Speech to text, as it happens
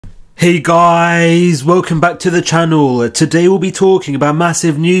Hey guys, welcome back to the channel. Today we'll be talking about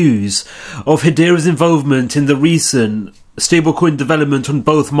massive news of Hedera's involvement in the recent stablecoin development on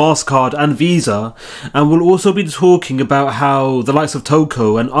both Mastercard and Visa, and we'll also be talking about how the likes of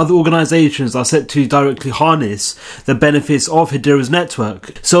Toko and other organisations are set to directly harness the benefits of Hedera's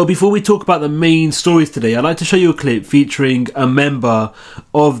network. So before we talk about the main stories today, I'd like to show you a clip featuring a member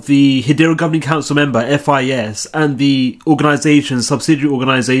of the Hedera Governing Council member FIS and the organisation's subsidiary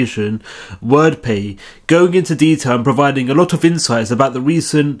organisation WordPay, going into detail and providing a lot of insights about the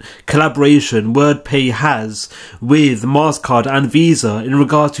recent collaboration WordPay has with Mastercard and Visa in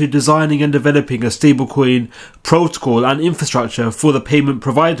regard to designing and developing a stablecoin protocol and infrastructure for the payment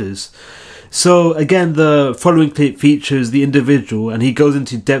providers. So again, the following clip features the individual and he goes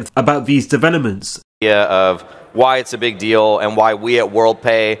into depth about these developments. Of why it's a big deal and why we at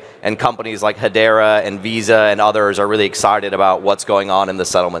WorldPay and companies like Hedera and Visa and others are really excited about what's going on in the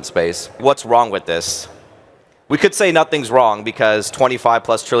settlement space. What's wrong with this? We could say nothing's wrong because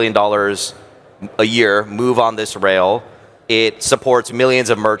 $25+ trillion a year move on this rail. It supports millions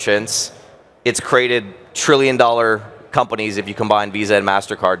of merchants. It's created trillion-dollar companies if you combine Visa and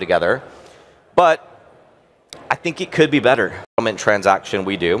Mastercard together. But I think it could be better. Settlement transaction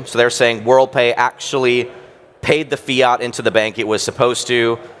we do. So they're saying WorldPay actually paid the fiat into the bank it was supposed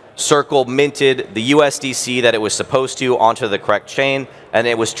to, Circle minted the USDC that it was supposed to onto the correct chain, and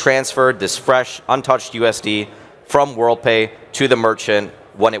it was transferred, this fresh, untouched USD, from WorldPay to the merchant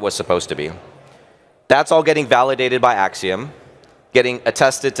when it was supposed to be. That's all getting validated by Axiom, getting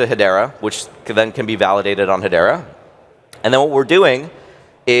attested to Hedera, which then can be validated on Hedera. And then what we're doing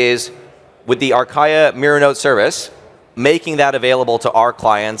is, with the Archaea Mirror Node service, making that available to our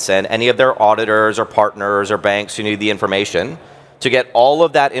clients and any of their auditors or partners or banks who need the information, to get all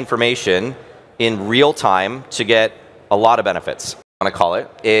of that information in real time to get a lot of benefits. I want to call it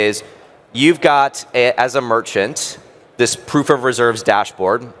is you've got, as a merchant, this proof of reserves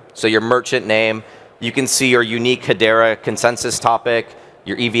dashboard. So your merchant name, you can see your unique Hedera consensus topic,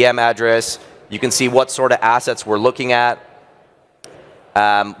 your EVM address. You can see what sort of assets we're looking at,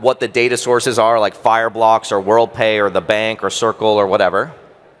 what the data sources are, like Fireblocks or WorldPay or the bank or Circle or whatever.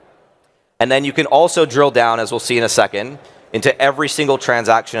 And then you can also drill down, as we'll see in a second, into every single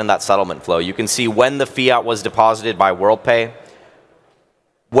transaction in that settlement flow. You can see when the fiat was deposited by WorldPay,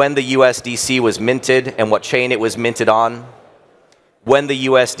 when the USDC was minted and what chain it was minted on, when the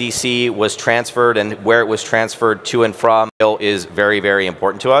USDC was transferred and where it was transferred to and from is very, very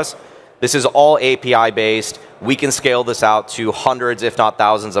important to us. This is all API based. We can scale this out to hundreds, if not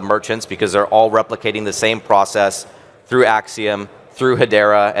thousands of merchants because they're all replicating the same process through Axiom, through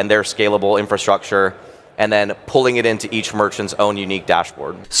Hedera and their scalable infrastructure, and then pulling it into each merchant's own unique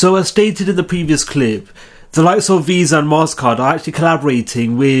dashboard. So as stated in the previous clip, the likes of Visa and Mastercard are actually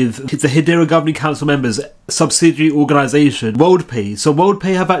collaborating with the Hedera Governing Council members' subsidiary organisation, WorldPay. So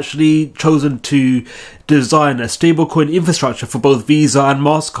WorldPay have actually chosen to design a stablecoin infrastructure for both Visa and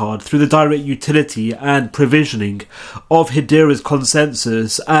Mastercard through the direct utility and provisioning of Hedera's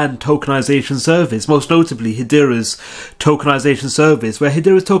consensus and tokenization service, most notably Hedera's tokenization service, where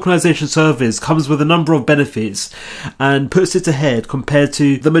Hedera's tokenization service comes with a number of benefits and puts it ahead compared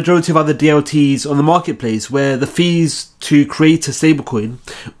to the majority of other DLTs on the marketplace, where the fees to create a stablecoin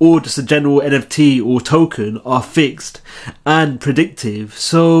or just a general NFT or token are fixed and predictive.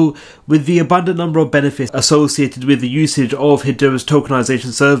 So with the abundant number of benefits associated with the usage of Hedera's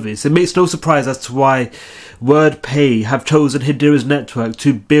tokenization service, it makes no surprise as to why WordPay have chosen Hedera's network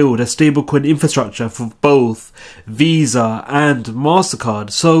to build a stablecoin infrastructure for both Visa and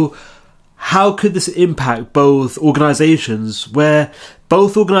Mastercard. So how could this impact both organizations, where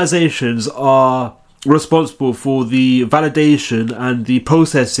both organizations are responsible for the validation and the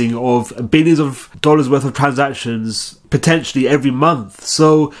processing of billions of dollars worth of transactions potentially every month?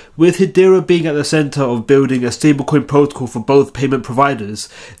 So with Hedera being at the center of building a stablecoin protocol for both payment providers,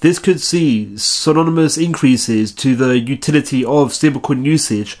 this could see synonymous increases to the utility of stablecoin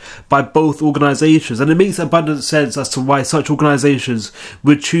usage by both organizations, and it makes abundant sense as to why such organizations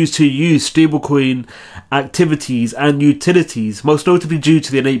would choose to use stablecoin activities and utilities, most notably due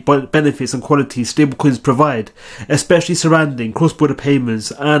to the innate benefits and qualities stablecoins provide, especially surrounding cross-border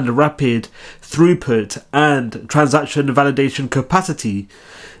payments and rapid throughput and transaction validation capacity.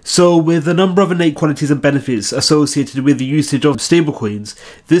 So with a number of innate qualities and benefits associated with the usage of stablecoins,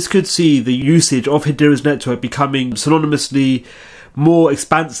 this could see the usage of Hedera's network becoming synonymously more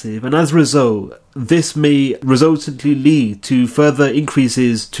expansive, and as a result, this may resultantly lead to further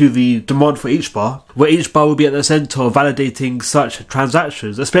increases to the demand for HBAR, where HBAR will be at the centre of validating such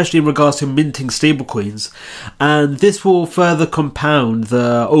transactions, especially in regards to minting stablecoins. And this will further compound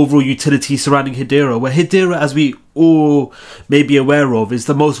the overall utility surrounding Hedera, where Hedera, as we all may be aware of, is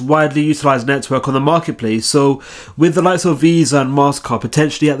the most widely utilised network on the marketplace. So with the likes of Visa and Mastercard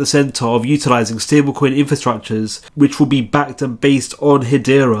potentially at the centre of utilising stablecoin infrastructures which will be backed and based on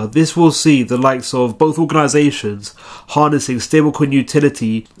Hedera, this will see the likes of both organisations harnessing stablecoin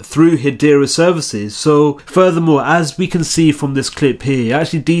utility through Hedera services. So furthermore, as we can see from this clip here, it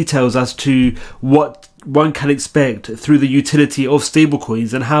actually details as to what one can expect through the utility of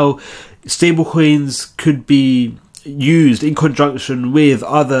stablecoins and how stablecoins could be used in conjunction with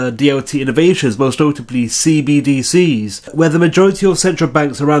other DLT innovations, most notably CBDCs, where the majority of central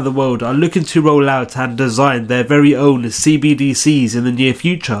banks around the world are looking to roll out and design their very own CBDCs in the near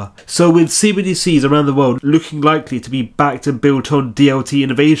future. So with CBDCs around the world looking likely to be backed and built on DLT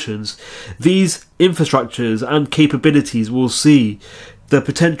innovations, these infrastructures and capabilities will see the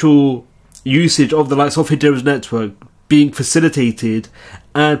potential usage of the likes of Hedera's network being facilitated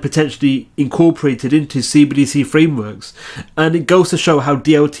and potentially incorporated into CBDC frameworks. And it goes to show how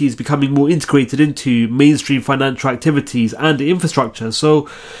DLT is becoming more integrated into mainstream financial activities and infrastructure. So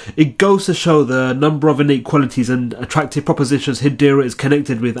it goes to show the number of innate qualities and attractive propositions Hedera is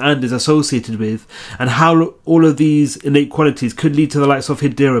connected with and is associated with, and how all of these innate qualities could lead to the likes of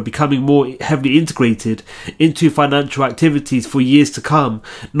Hedera becoming more heavily integrated into financial activities for years to come,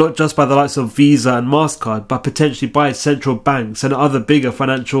 not just by the likes of Visa and Mastercard, but potentially by central banks and other bigger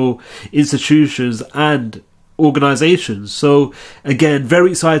financial institutions and organizations. So again,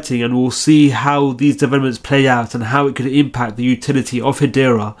 very exciting, and we'll see how these developments play out and how it could impact the utility of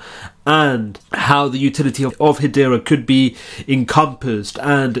Hedera and how the utility of Hedera could be encompassed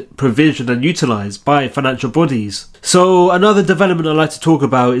and provisioned and utilized by financial bodies. So another development I'd like to talk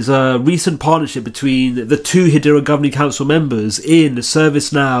about is a recent partnership between the two Hedera Governing Council members in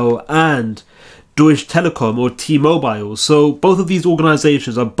ServiceNow and Deutsche Telekom or T-Mobile. So both of these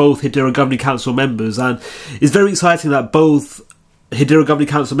organisations are both Hedera Governing Council members, and it's very exciting that both Hedera Governing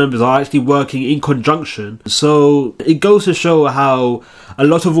Council members are actually working in conjunction. So it goes to show how a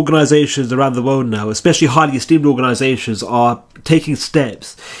lot of organisations around the world now, especially highly esteemed organisations, are taking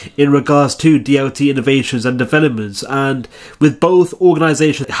steps in regards to DLT innovations and developments, and with both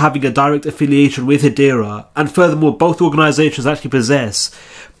organisations having a direct affiliation with Hedera, and furthermore both organisations actually possess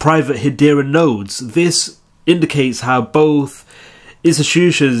private Hedera nodes. This indicates how both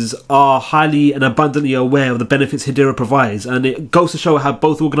institutions are highly and abundantly aware of the benefits Hedera provides, and it goes to show how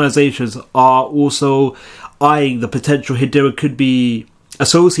both organisations are also eyeing the potential Hedera could be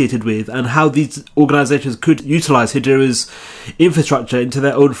associated with, and how these organisations could utilise Hedera's infrastructure into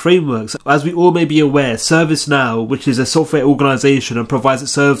their own frameworks. As we all may be aware, ServiceNow, which is a software organisation and provides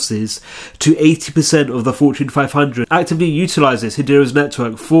its services to 80% of the Fortune 500, actively utilises Hedera's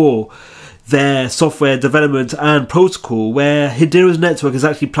network for their software development and protocol, where Hedera's network is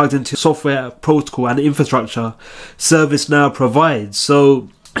actually plugged into software, protocol and infrastructure ServiceNow provides. So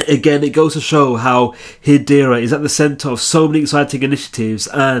again, it goes to show how Hedera is at the centre of so many exciting initiatives,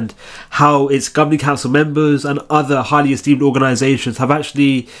 and how its governing council members and other highly esteemed organisations have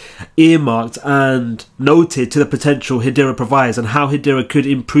actually earmarked and noted to the potential Hedera provides, and how Hedera could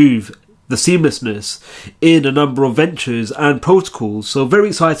improve the seamlessness in a number of ventures and protocols. So very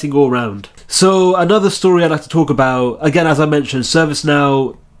exciting all round. So another story I'd like to talk about, again as I mentioned,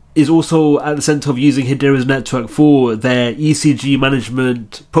 ServiceNow is also at the centre of using Hedera's network for their ECG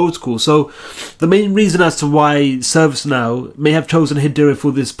management protocol. So the main reason as to why ServiceNow may have chosen Hedera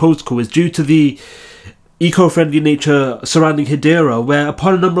for this protocol is due to the eco-friendly nature surrounding Hedera, where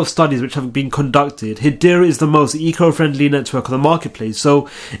upon a number of studies which have been conducted, Hedera is the most eco-friendly network on the marketplace. So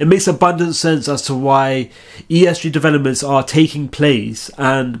it makes abundant sense as to why ESG developments are taking place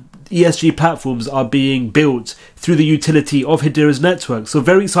and ESG platforms are being built through the utility of Hedera's network. So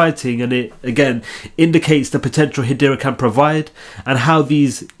very exciting, and it again indicates the potential Hedera can provide and how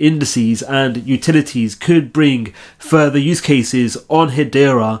these indices and utilities could bring further use cases on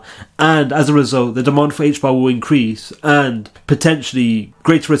Hedera, and as a result the demand for HBAR will increase and potentially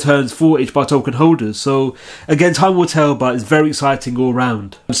greater returns for HBAR token holders. So again, time will tell, but it's very exciting all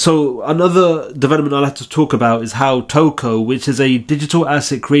round. So another development I'd like to talk about is how Toko, which is a digital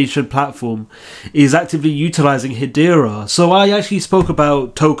asset creation platform, is actively utilizing Hedera. So I actually spoke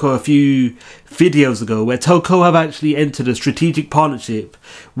about Toko a few videos ago, where Toko have actually entered a strategic partnership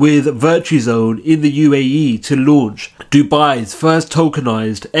with VirtuZone in the UAE to launch Dubai's first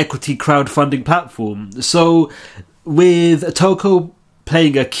tokenized equity crowdfunding platform. So with Toko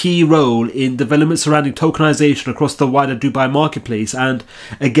playing a key role in developments surrounding tokenization across the wider Dubai marketplace, and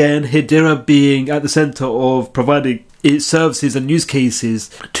again, Hedera being at the center of providing its services and use cases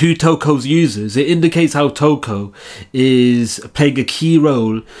to Toko's users. It indicates how Toko is playing a key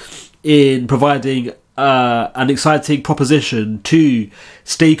role in providing an exciting proposition to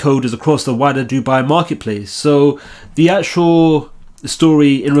stakeholders across the wider Dubai marketplace. So the actual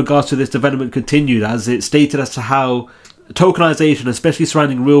story in regards to this development continued as it stated as to how tokenization, especially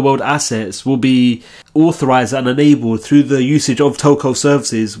surrounding real-world assets, will be authorized and enabled through the usage of Toko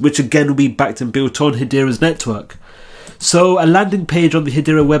services, which again will be backed and built on Hedera's network. So a landing page on the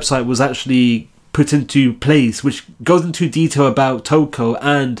Hedera website was actually put into place, which goes into detail about Toko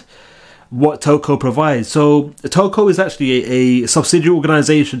and what Toko provides. So Toko is actually a subsidiary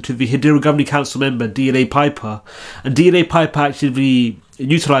organisation to the Hedera Governing Council member DLA Piper, and DLA Piper actually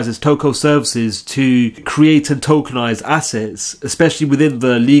utilizes Toko services to create and tokenize assets, especially within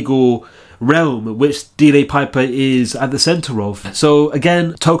the legal realm, which DLA Piper is at the center of. So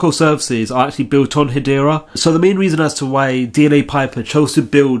again, Toko services are actually built on Hedera. So the main reason as to why DLA Piper chose to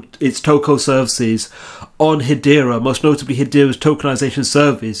build its Toko services on Hedera, most notably Hedera's tokenization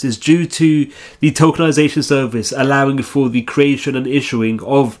service, is due to the tokenization service allowing for the creation and issuing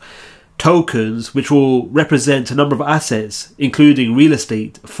of tokens which will represent a number of assets, including real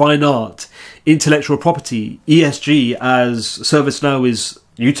estate, fine art, intellectual property, ESG, as ServiceNow is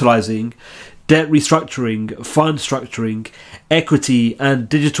utilizing, debt restructuring, fund structuring, equity and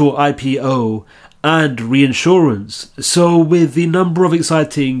digital IPO, and reinsurance. So with the number of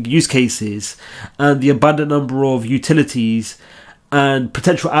exciting use cases and the abundant number of utilities and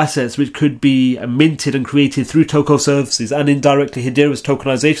potential assets which could be minted and created through Toko services and indirectly Hedera's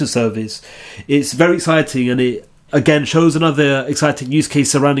tokenization service, it's very exciting, and it again shows another exciting use case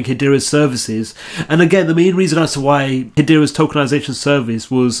surrounding Hedera's services. And again, the main reason as to why Hedera's tokenization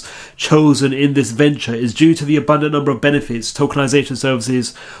service was chosen in this venture is due to the abundant number of benefits tokenization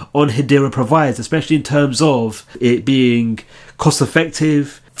services on Hedera provides, especially in terms of it being cost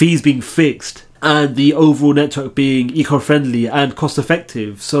effective, fees being fixed, and the overall network being eco-friendly and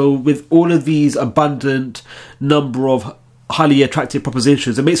cost-effective. So with all of these abundant number of highly attractive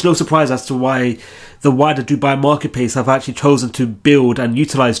propositions, it makes no surprise as to why the wider Dubai marketplace have actually chosen to build and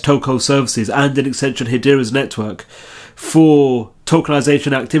utilize Toko services and in extension Hedera's network for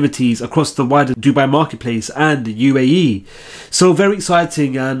tokenization activities across the wider Dubai marketplace and UAE. So very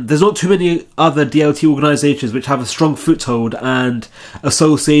exciting, and there's not too many other DLT organizations which have a strong foothold and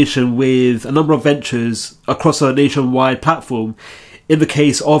association with a number of ventures across a nationwide platform in the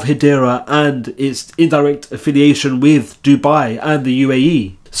case of Hedera and its indirect affiliation with Dubai and the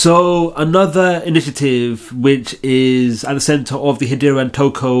UAE. So another initiative which is at the center of the Hedera and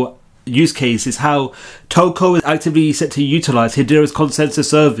Toko use case is how Toko is actively set to utilize Hedera's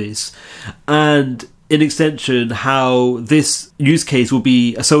consensus service, and in extension how this use case will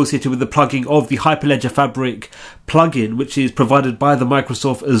be associated with the plugging of the Hyperledger Fabric plugin, which is provided by the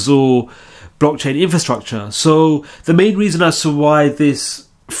Microsoft Azure blockchain infrastructure. So the main reason as to why this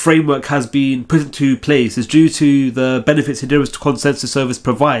framework has been put into place is due to the benefits Hedera's consensus service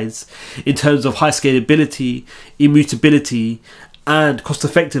provides in terms of high scalability, immutability, and cost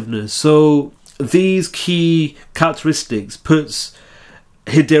effectiveness. So these key characteristics puts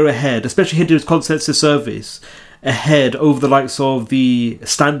Hedera ahead, especially Hedera's consensus service, ahead over the likes of the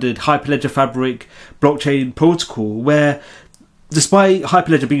standard Hyperledger Fabric blockchain protocol, where despite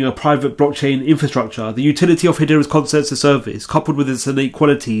Hyperledger being a private blockchain infrastructure, the utility of Hedera's consensus service, coupled with its innate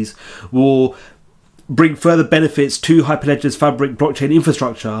qualities, will bring further benefits to Hyperledger's Fabric blockchain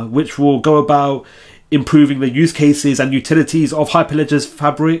infrastructure, which will go about improving the use cases and utilities of Hyperledger's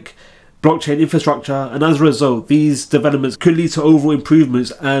Fabric blockchain infrastructure, and as a result, these developments could lead to overall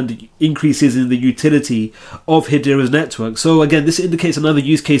improvements and increases in the utility of Hedera's network. So again, this indicates another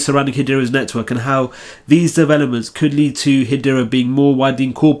use case surrounding Hedera's network and how these developments could lead to Hedera being more widely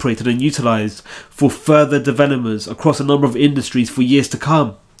incorporated and utilized for further developments across a number of industries for years to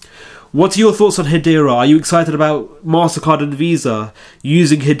come. What are your thoughts on Hedera? Are you excited about Mastercard and Visa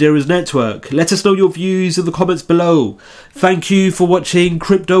using Hedera's network? Let us know your views in the comments below. Thank you for watching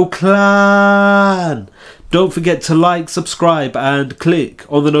Crypto Clan. Don't forget to like, subscribe and click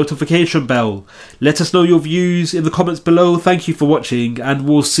on the notification bell. Let us know your views in the comments below. Thank you for watching, and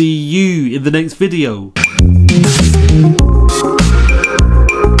we'll see you in the next video.